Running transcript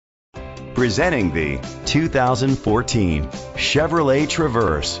Presenting the 2014 Chevrolet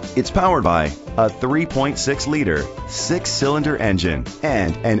Traverse. It's powered by a 3.6-liter 6-cylinder engine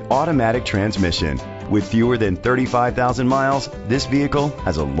and an automatic transmission. With fewer than 35,000 miles, this vehicle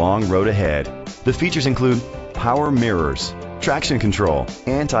has a long road ahead. The features include power mirrors, traction control,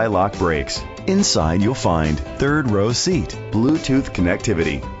 anti-lock brakes. Inside you'll find third-row seat, Bluetooth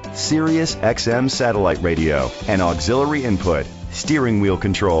connectivity, Sirius XM satellite radio, and auxiliary input, steering wheel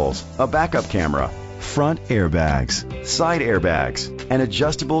controls, a backup camera, front airbags, side airbags, an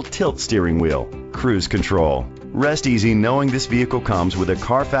adjustable tilt steering wheel, cruise control. Rest easy knowing this vehicle comes with a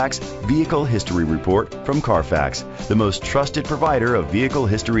Carfax Vehicle History Report from Carfax, the most trusted provider of vehicle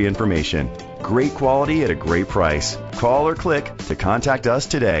history information. Great quality at a great price. Call or click to contact us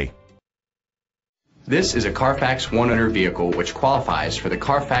today. This is a Carfax One-Owner vehicle which qualifies for the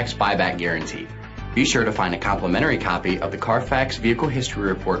Carfax Buyback Guarantee. Be sure to find a complimentary copy of the Carfax Vehicle History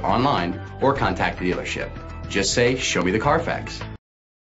Report online or contact the dealership. Just say, "Show me the Carfax."